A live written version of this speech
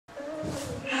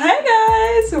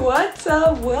what's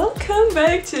up? Welcome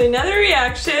back to another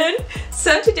reaction.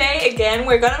 So today again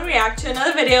we're gonna react to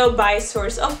another video by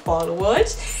source of Bollywood,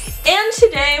 and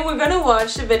today we're gonna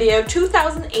watch the video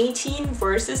 2018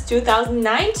 versus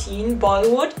 2019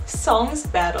 Bollywood songs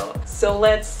battle. So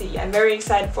let's see, I'm very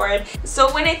excited for it.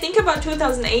 So when I think about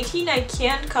 2018 I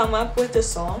can't come up with a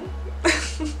song.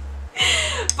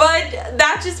 But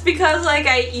that's just because like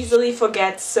I easily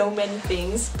forget so many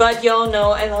things. But y'all know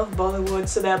I love Bollywood,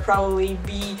 so there'll probably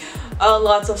be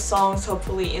lots of songs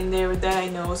hopefully in there that I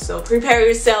know. So prepare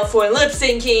yourself for lip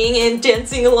syncing and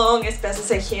dancing along as best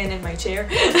as I can in my chair.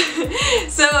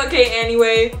 So okay,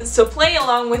 anyway, so play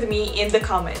along with me in the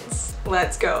comments.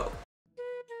 Let's go.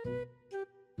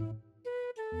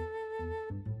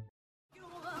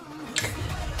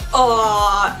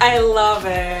 Oh, I love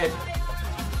it.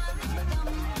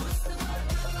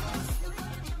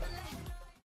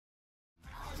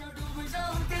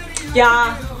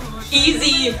 Yeah,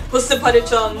 easy. Husna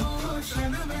Padacham.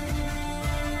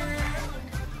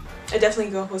 I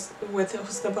definitely go with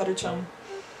Husna Padacham.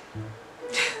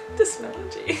 This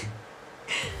melody.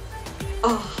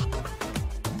 Oh.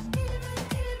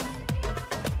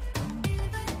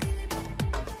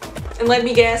 And let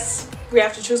me guess, we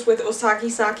have to choose with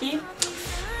Osaki Saki.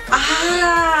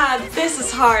 Ah, this is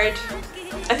hard.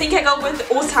 I think I go with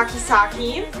Osaki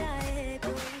Saki,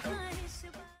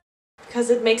 because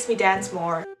it makes me dance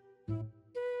more.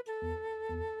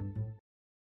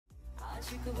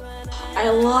 I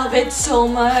love it so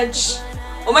much.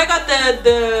 Oh my god,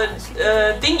 the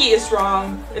thingy is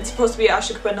wrong. It's supposed to be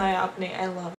Ashik Banaya Apne. I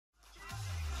love it.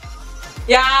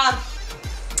 Yeah,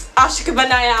 Ashik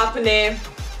Banaya Apne.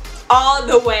 All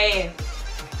the way.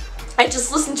 I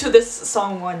just listened to this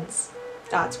song once.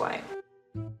 That's why.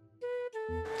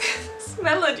 This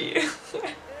melody.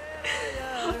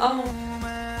 Oh.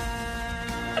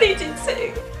 He did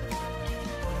sing.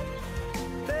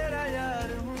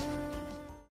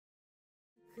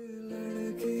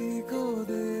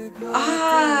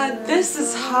 Ah, this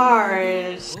is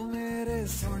hard. Is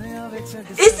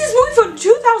this movie from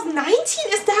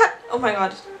 2019? Is that? Oh my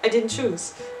god, I didn't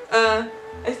choose. I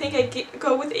think I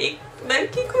go with Ek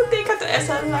Ladki Ko Dekha To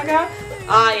Aisa Laga.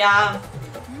 Ah yeah,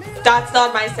 that's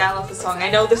not my style of the song.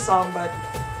 I know the song, but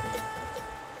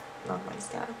not my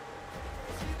style.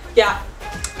 Yeah.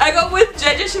 I go with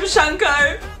Jaja Shiv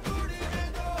Shankar.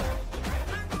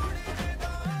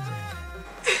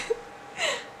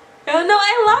 Oh no,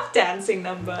 I love dancing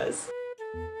numbers.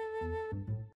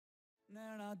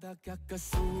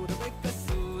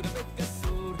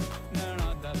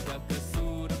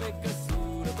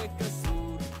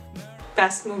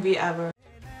 Best movie ever.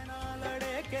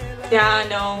 Yeah, I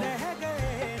know.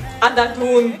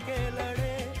 Andhadhun.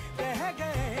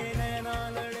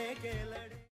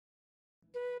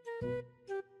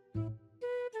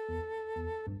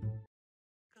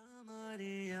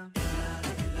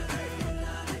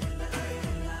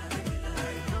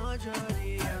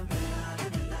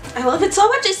 I love it so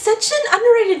much. It's such an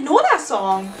underrated Noda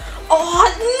song. Oh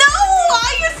no!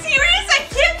 Are you serious? I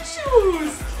can't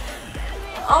choose.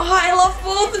 Oh, I love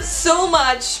both so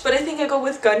much, but I think I go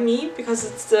with Gunmi because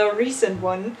it's the recent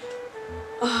one.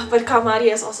 Oh, but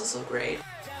Kamaria is also so great.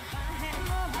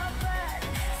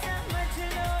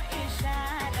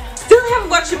 Still haven't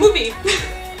watched the movie.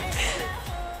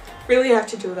 Really have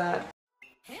to do that.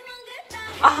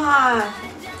 Ah,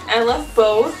 I love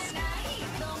both.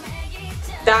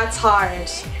 That's hard.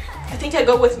 I think I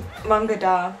go with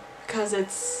Mangada because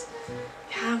it's,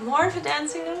 yeah, more of a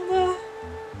dancing number,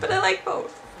 but I like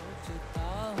both.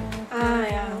 Ah,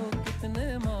 yeah.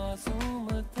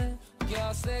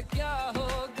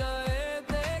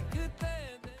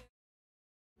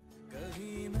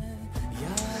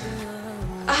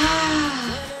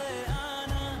 Ah,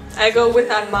 I go with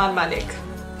Anman Malik.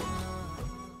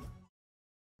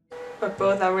 But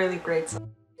both are really great songs.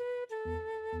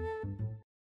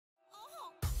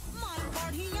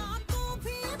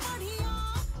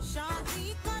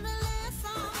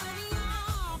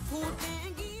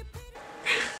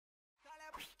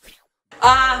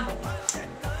 Ah,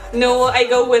 no, I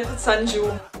go with Sanju.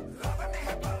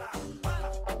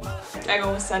 I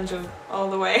go with Sanju all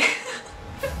the way.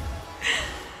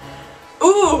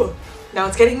 Ooh, now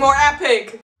it's getting more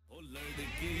epic.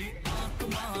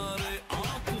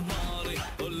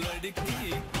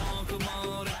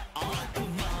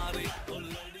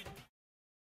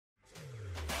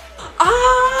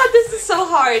 Ah, this is so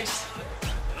hard.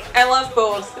 I love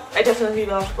both. I definitely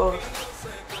love both.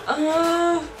 I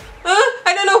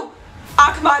don't know.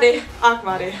 Akmare,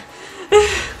 Akmare.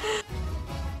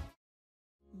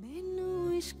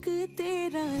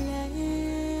 तेरा ले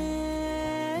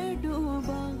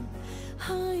डूबा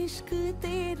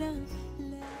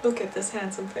Look at this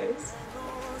handsome face.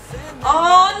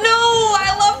 Oh no!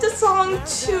 I love the song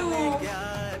too!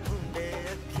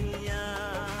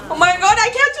 Oh my god, I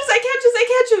can't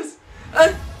choose!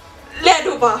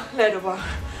 Leduba.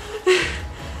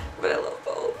 But I love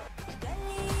both.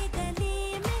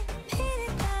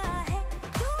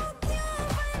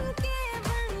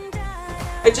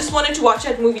 I just wanted to watch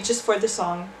that movie just for the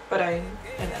song, but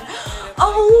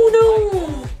oh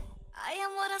no!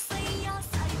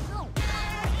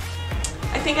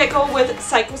 I think I go with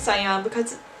Psycho Sayang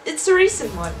because it's the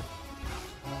recent one.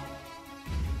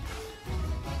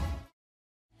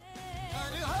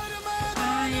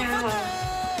 Ah yeah.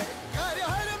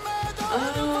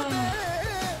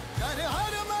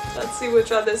 Let's see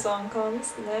which other song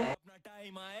comes next.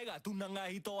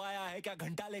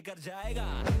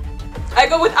 I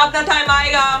go with Apna Time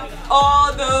Aayega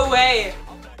all the way.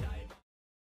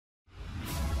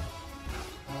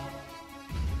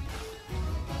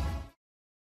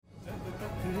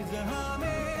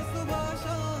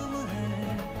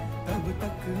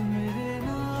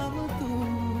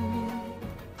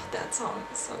 That song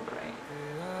is so great.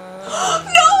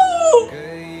 No!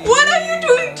 What are you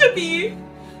doing to me?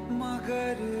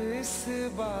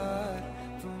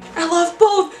 I love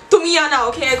both. Tumiyana.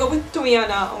 Okay, I go with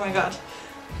Tumiyana. Oh my god.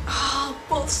 Oh,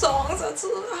 both songs are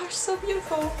so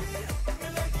beautiful.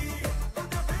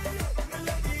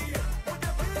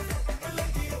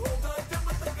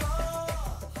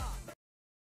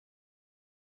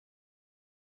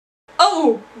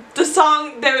 Oh, the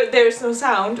song, there's no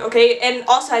sound, okay? And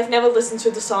also I've never listened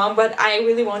to the song, but I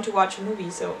really want to watch a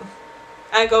movie, so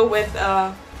I go with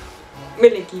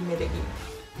Milegi.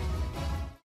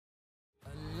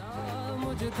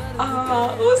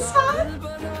 Usan?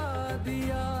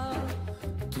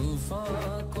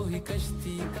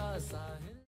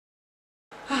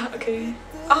 Okay.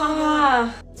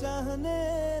 Oh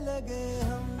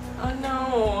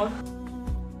no.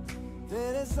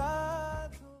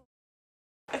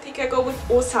 I think I go with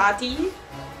Osati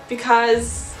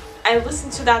because I listen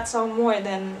to that song more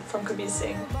than from Kabir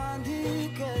Singh.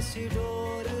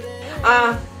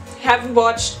 Haven't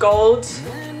watched Gold.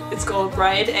 It's Gold,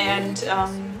 right? And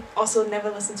also never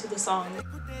listened to the song.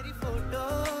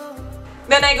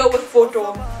 Then I go with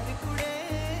Photo.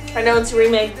 I know it's a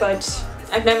remake, but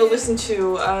I've never listened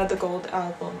to the Gold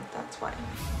album. That's why.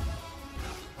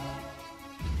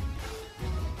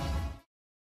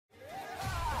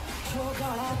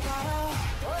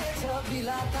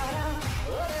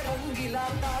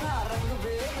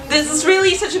 This is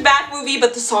really such a bad movie,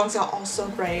 but the songs are also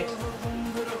great.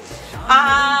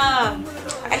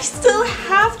 I still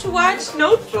have to watch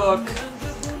Notebook.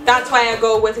 That's why I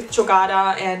go with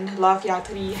Chogada, and Love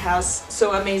Yatri has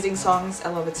so amazing songs. I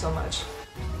love it so much.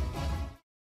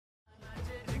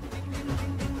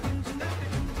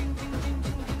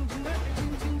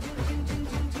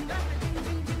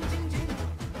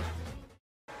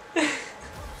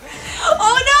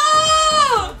 Oh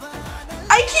no!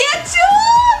 I can't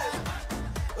choose!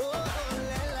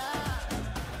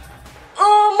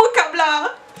 Oh,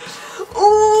 Mukabla!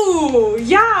 Ooh,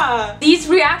 yeah! These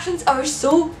reactions are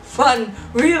so fun,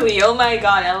 really. Oh my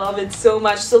god, I love it so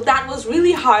much. So that was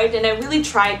really hard, and I really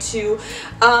tried to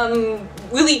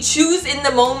really choose in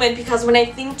the moment, because when I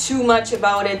think too much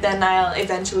about it, then I'll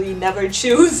eventually never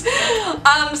choose.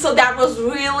 So that was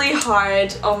really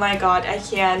hard. Oh my god, I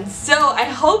can't. So I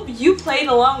hope you played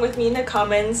along with me in the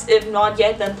comments. If not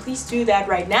yet, then please do that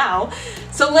right now.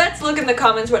 So let's look in the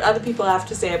comments what other people have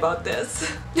to say about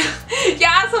this.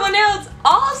 Yeah, someone else.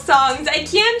 All songs I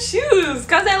can't choose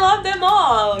because I love them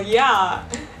all. Yeah,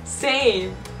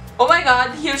 same. Oh my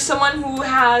god, here's someone who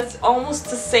has almost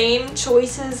the same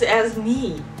choices as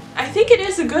me. I think it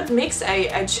is a good mix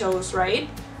I chose, right?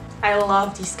 I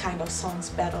love these kind of songs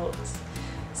battles.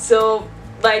 So,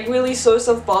 like, really, Source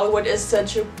of Bollywood is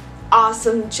such an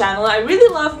awesome channel. I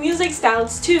really love music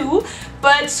styles too,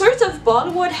 but Source of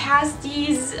Bollywood has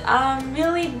these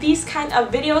these kind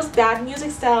of videos that music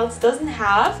styles doesn't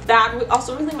have. That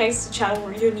also really makes the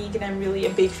channel unique, and I'm really a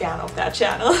big fan of that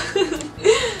channel.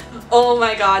 Oh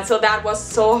my god, so that was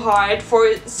so hard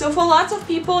for lots of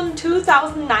people in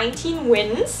 2019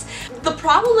 wins. The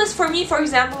problem is for me, for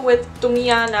example, with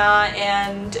Tumiyana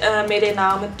and Mere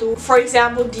Naam Tu, for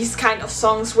example, these kind of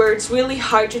songs where it's really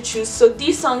hard to choose. So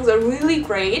these songs are really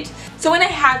great. So when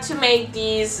I had to make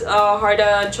these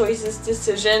harder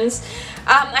decisions,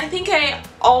 I think I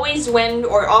always went,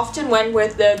 or often went,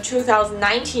 with the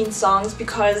 2019 songs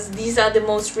because these are the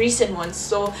most recent ones.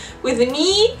 So with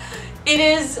me, It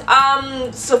is,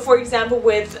 so for example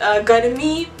with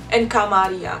Garmi and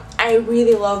Kamaria. I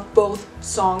really love both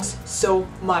songs so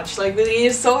much. Like really,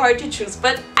 it's so hard to choose.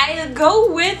 But I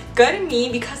go with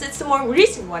Garmi because it's the more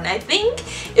recent one. I think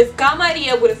if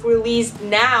Kamaria would have released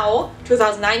now,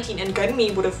 2019, and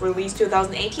Garmi would have released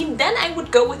 2018, then I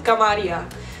would go with Kamaria.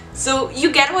 So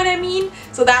you get what I mean?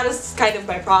 So that is kind of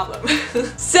my problem.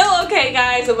 So okay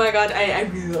guys, oh my god, I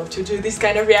really love to do these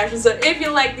kind of reactions. So if you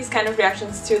like these kind of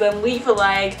reactions too, then leave a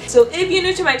like. So if you're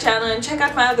new to my channel and check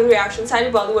out my other reactions, I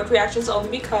do Bollywood reactions only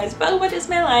because Bollywood is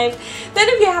my life. Then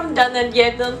if you haven't done that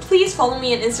yet, then please follow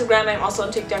me on Instagram. I'm also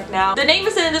on TikTok now. The name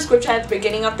is in the description at the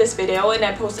beginning of this video, and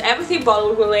I post everything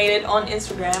Bollywood related on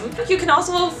Instagram. You can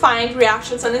also find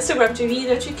reactions on Instagram TV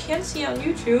that you can't see on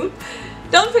YouTube.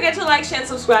 Don't forget to like, share, and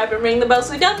subscribe, and ring the bell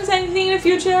so you don't miss anything in the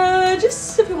future.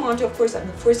 Just if you want to, of course. I'm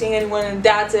not forcing anyone, and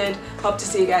that's it. Hope to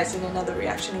see you guys in another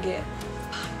reaction again.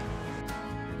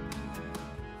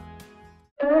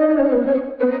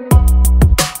 Bye.